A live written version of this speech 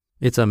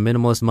It's a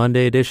Minimalist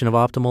Monday edition of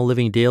Optimal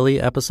Living Daily,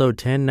 episode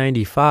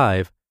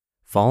 1095,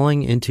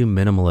 Falling into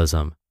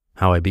Minimalism,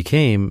 How I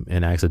Became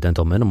an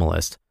Accidental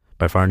Minimalist,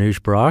 by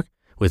Farnoosh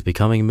with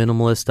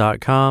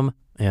BecomingMinimalist.com,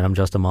 and I'm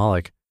Justin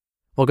Malik.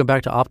 Welcome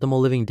back to Optimal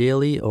Living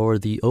Daily, or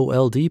the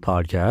OLD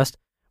podcast,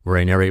 where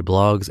I narrate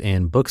blogs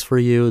and books for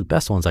you, the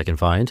best ones I can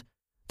find.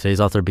 Today's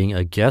author being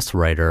a guest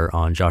writer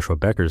on Joshua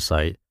Becker's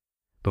site.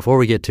 Before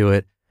we get to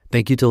it,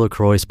 thank you to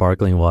LaCroix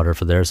Sparkling Water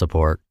for their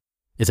support.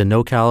 It's a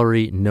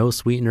no-calorie, no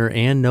sweetener,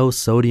 and no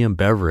sodium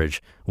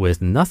beverage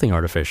with nothing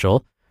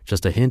artificial,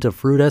 just a hint of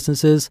fruit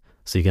essences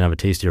so you can have a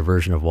tastier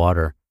version of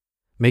water.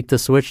 Make the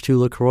switch to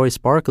LaCroix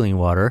Sparkling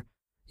Water.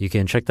 You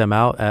can check them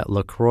out at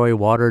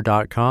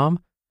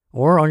lacroixwater.com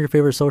or on your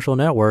favorite social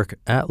network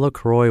at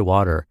LaCroix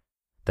Water.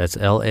 That's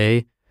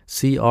LACROIX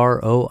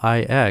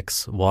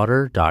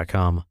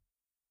water.com.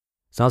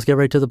 So let's get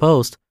right to the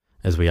post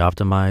as we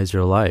optimize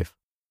your life.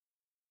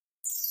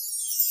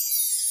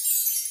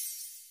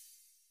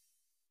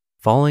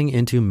 Falling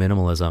into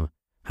Minimalism,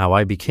 How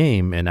I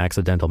Became an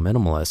Accidental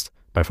Minimalist,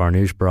 by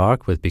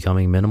Farnoosh with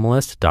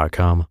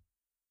BecomingMinimalist.com.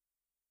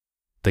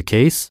 The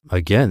case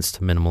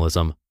against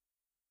minimalism.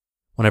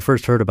 When I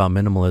first heard about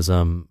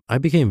minimalism, I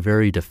became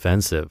very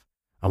defensive.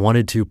 I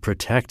wanted to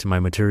protect my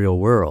material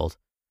world.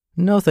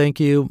 No thank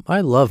you, I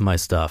love my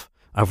stuff.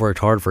 I've worked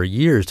hard for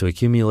years to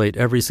accumulate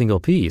every single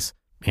piece,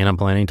 and I'm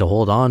planning to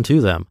hold on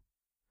to them.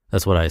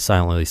 That's what I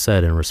silently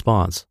said in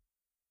response.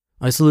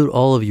 I salute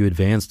all of you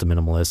advanced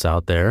minimalists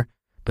out there,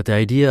 but the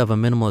idea of a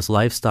minimalist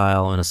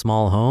lifestyle in a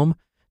small home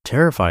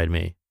terrified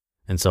me,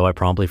 and so I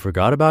promptly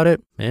forgot about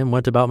it and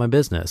went about my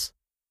business.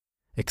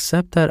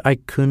 Except that I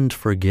couldn't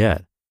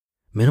forget.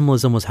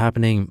 Minimalism was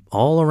happening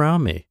all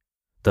around me.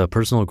 The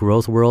personal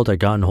growth world had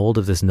gotten hold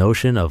of this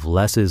notion of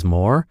less is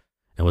more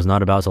and was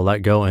not about to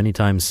let go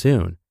anytime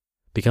soon.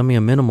 Becoming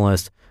a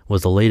minimalist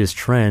was the latest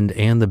trend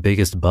and the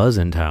biggest buzz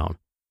in town,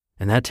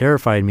 and that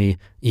terrified me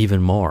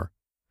even more.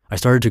 I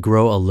started to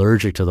grow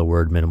allergic to the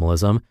word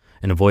minimalism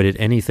and avoided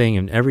anything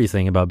and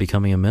everything about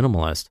becoming a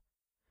minimalist.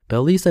 But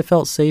at least I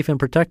felt safe and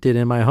protected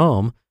in my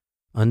home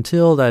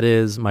until, that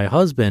is, my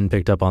husband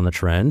picked up on the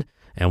trend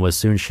and was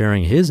soon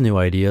sharing his new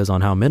ideas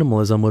on how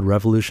minimalism would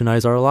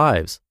revolutionize our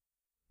lives.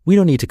 We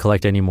don't need to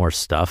collect any more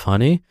stuff,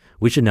 honey.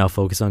 We should now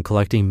focus on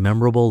collecting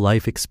memorable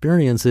life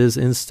experiences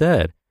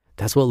instead.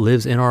 That's what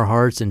lives in our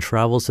hearts and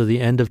travels to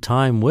the end of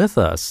time with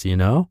us, you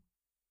know?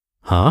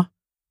 Huh?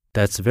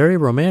 That's very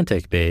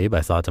romantic, babe,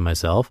 I thought to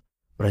myself,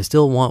 but I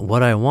still want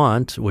what I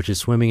want, which is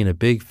swimming in a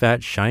big,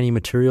 fat, shiny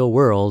material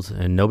world,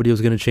 and nobody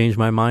was going to change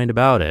my mind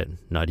about it,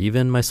 not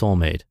even my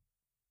soulmate.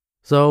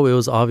 So it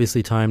was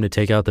obviously time to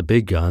take out the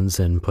big guns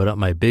and put up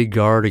my big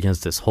guard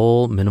against this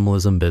whole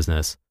minimalism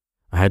business.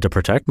 I had to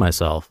protect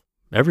myself.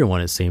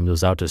 Everyone, it seemed,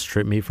 was out to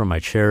strip me from my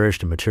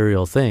cherished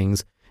material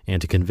things and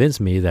to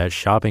convince me that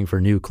shopping for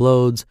new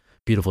clothes,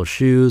 beautiful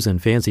shoes,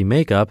 and fancy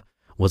makeup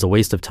was a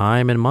waste of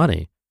time and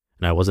money.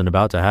 And I wasn't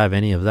about to have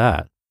any of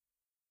that.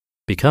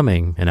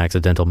 Becoming an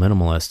accidental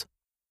minimalist.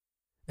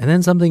 And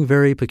then something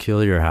very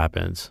peculiar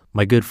happened.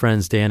 My good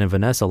friends Dan and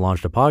Vanessa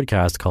launched a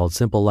podcast called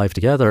Simple Life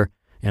Together,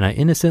 and I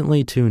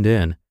innocently tuned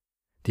in.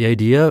 The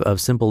idea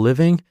of simple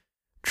living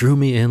drew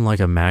me in like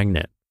a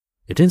magnet.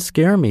 It didn't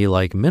scare me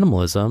like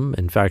minimalism.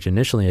 In fact,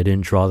 initially I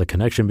didn't draw the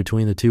connection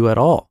between the two at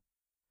all.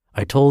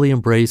 I totally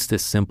embraced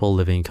this simple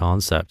living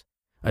concept.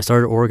 I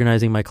started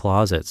organizing my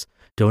closets,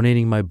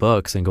 donating my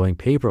books, and going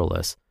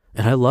paperless.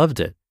 And I loved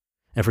it.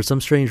 And for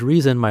some strange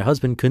reason, my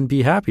husband couldn't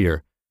be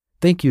happier.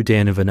 Thank you,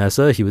 Dan and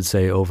Vanessa, he would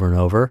say over and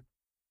over.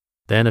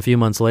 Then a few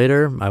months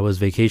later, I was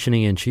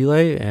vacationing in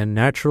Chile, and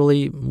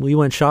naturally, we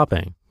went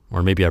shopping.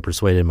 Or maybe I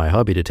persuaded my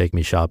hubby to take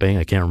me shopping,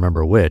 I can't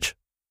remember which.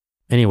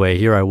 Anyway,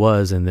 here I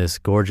was in this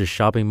gorgeous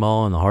shopping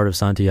mall in the heart of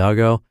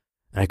Santiago,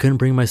 and I couldn't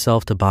bring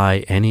myself to buy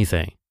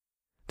anything.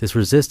 This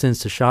resistance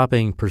to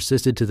shopping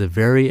persisted to the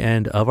very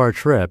end of our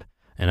trip,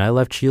 and I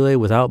left Chile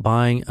without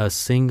buying a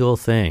single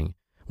thing,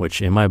 which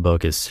in my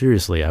book is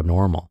seriously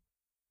abnormal.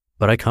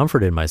 But I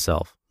comforted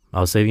myself. I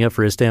was saving up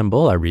for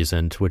Istanbul, I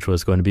reasoned, which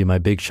was going to be my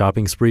big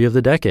shopping spree of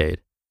the decade.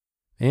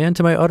 And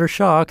to my utter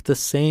shock, the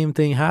same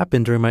thing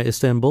happened during my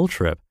Istanbul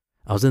trip.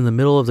 I was in the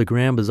middle of the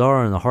Grand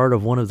Bazaar in the heart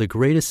of one of the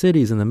greatest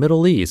cities in the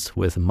Middle East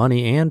with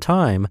money and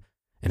time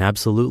and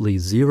absolutely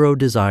zero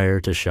desire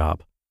to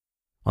shop.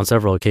 On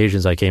several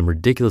occasions, I came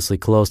ridiculously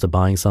close to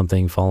buying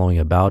something following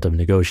a bout of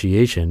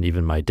negotiation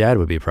even my dad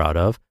would be proud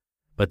of,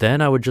 but then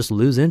I would just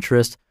lose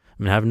interest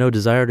and have no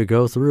desire to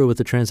go through with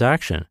the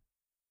transaction.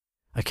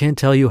 I can't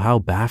tell you how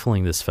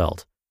baffling this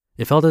felt.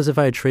 It felt as if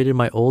I had traded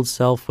my old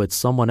self with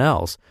someone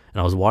else, and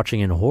I was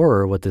watching in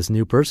horror what this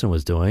new person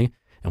was doing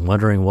and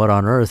wondering what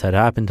on earth had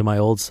happened to my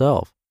old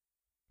self.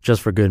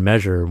 Just for good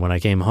measure, when I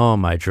came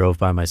home, I drove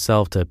by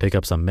myself to pick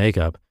up some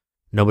makeup.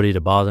 Nobody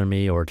to bother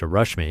me or to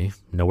rush me,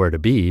 nowhere to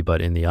be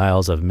but in the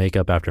aisles of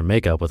makeup after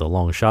makeup with a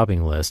long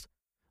shopping list.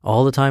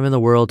 All the time in the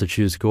world to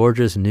choose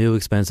gorgeous, new,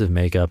 expensive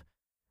makeup,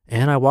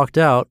 and I walked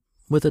out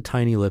with a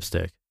tiny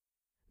lipstick.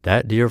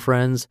 That, dear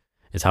friends,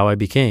 is how I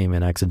became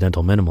an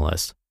accidental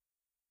minimalist.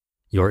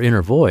 Your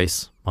inner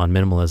voice on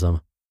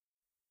minimalism.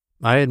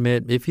 I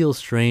admit it feels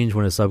strange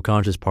when a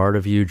subconscious part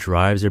of you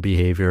drives your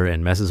behavior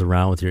and messes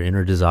around with your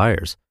inner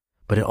desires,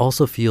 but it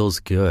also feels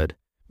good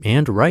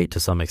and right to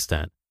some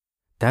extent.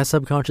 That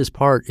subconscious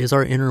part is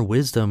our inner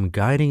wisdom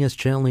guiding us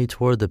gently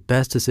toward the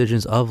best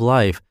decisions of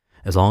life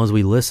as long as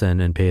we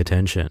listen and pay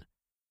attention.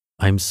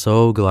 I'm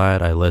so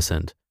glad I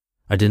listened.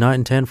 I did not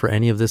intend for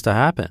any of this to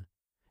happen.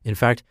 In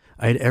fact,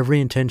 I had every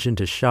intention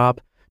to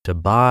shop, to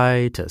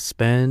buy, to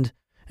spend,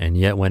 and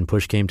yet when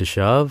push came to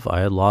shove,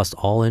 I had lost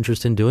all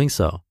interest in doing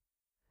so.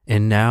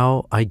 And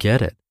now I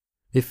get it.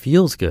 It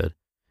feels good.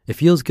 It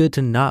feels good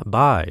to not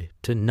buy,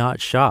 to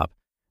not shop,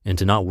 and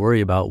to not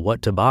worry about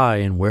what to buy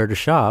and where to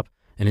shop,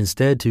 and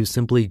instead to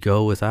simply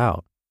go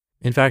without.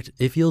 In fact,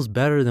 it feels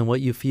better than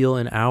what you feel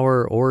an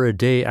hour or a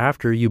day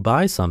after you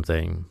buy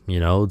something. You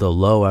know, the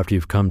low after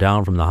you've come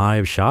down from the high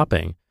of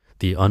shopping,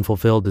 the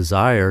unfulfilled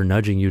desire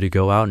nudging you to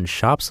go out and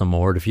shop some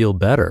more to feel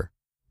better,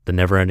 the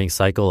never-ending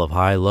cycle of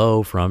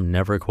high-low from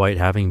never quite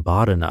having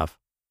bought enough.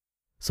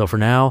 So for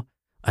now,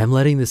 I'm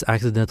letting this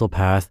accidental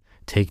path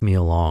take me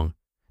along.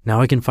 Now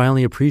I can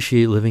finally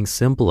appreciate living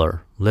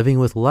simpler, living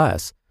with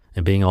less,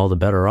 and being all the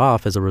better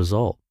off as a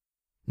result.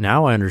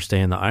 Now I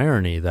understand the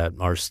irony that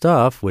our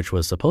stuff, which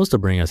was supposed to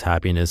bring us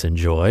happiness and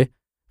joy,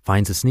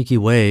 finds a sneaky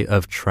way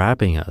of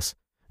trapping us,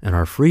 and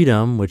our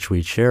freedom, which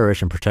we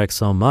cherish and protect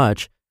so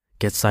much,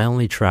 gets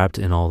silently trapped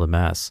in all the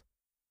mess.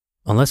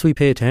 Unless we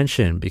pay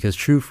attention, because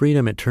true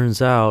freedom, it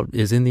turns out,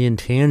 is in the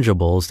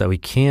intangibles that we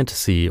can't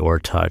see or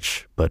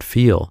touch, but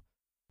feel.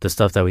 The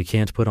stuff that we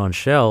can't put on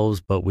shelves,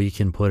 but we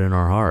can put in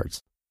our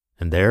hearts.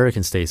 And there it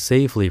can stay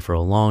safely for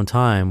a long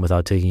time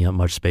without taking up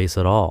much space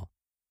at all.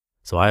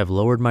 So I have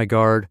lowered my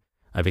guard,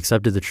 I've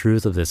accepted the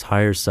truth of this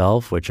higher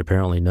self, which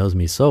apparently knows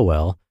me so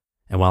well,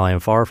 and while I am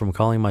far from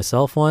calling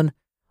myself one,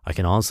 I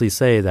can honestly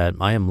say that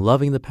I am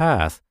loving the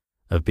path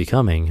of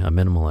becoming a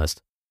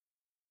minimalist.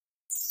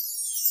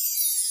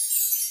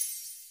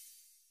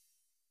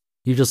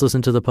 You just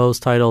listened to the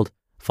post titled,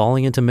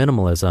 Falling into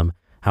Minimalism,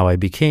 How I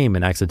Became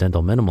an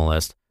Accidental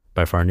Minimalist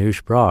by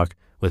Farnoosh Brock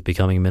with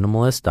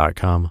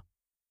BecomingMinimalist.com.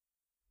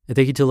 And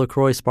thank you to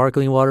LaCroix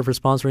Sparkling Water for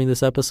sponsoring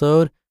this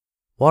episode.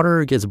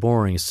 Water gets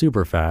boring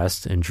super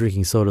fast, and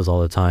drinking sodas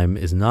all the time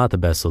is not the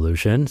best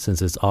solution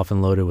since it's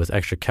often loaded with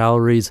extra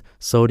calories,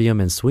 sodium,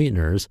 and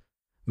sweeteners.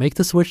 Make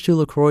the switch to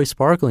LaCroix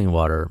Sparkling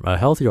Water, a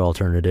healthier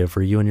alternative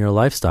for you and your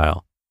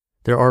lifestyle.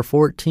 There are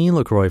 14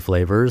 LaCroix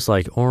flavors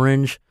like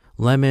orange,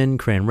 lemon,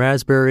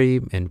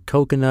 cran-raspberry, and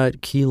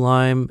coconut, key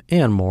lime,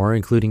 and more,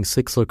 including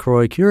 6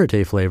 LaCroix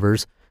Curate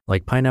flavors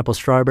like pineapple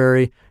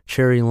strawberry,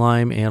 cherry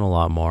lime, and a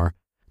lot more.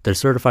 They're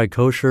certified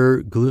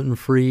kosher,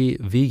 gluten-free,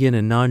 vegan,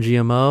 and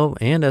non-GMO,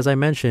 and as I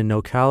mentioned,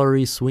 no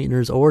calories,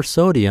 sweeteners, or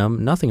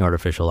sodium, nothing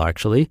artificial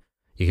actually.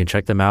 You can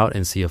check them out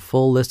and see a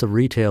full list of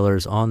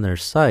retailers on their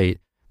site,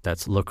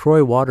 that's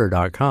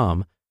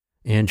lacroixwater.com,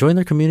 and join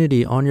their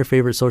community on your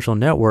favorite social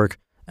network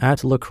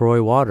at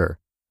LaCroix Water.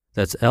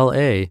 That's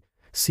LACROIX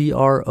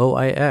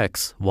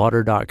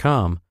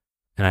water.com,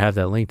 and I have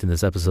that linked in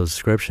this episode's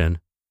description.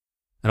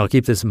 And I'll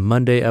keep this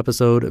Monday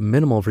episode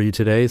minimal for you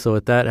today. So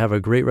with that, have a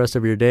great rest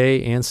of your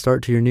day and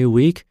start to your new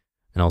week.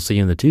 And I'll see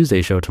you in the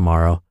Tuesday show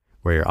tomorrow,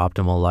 where your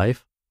optimal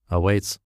life awaits.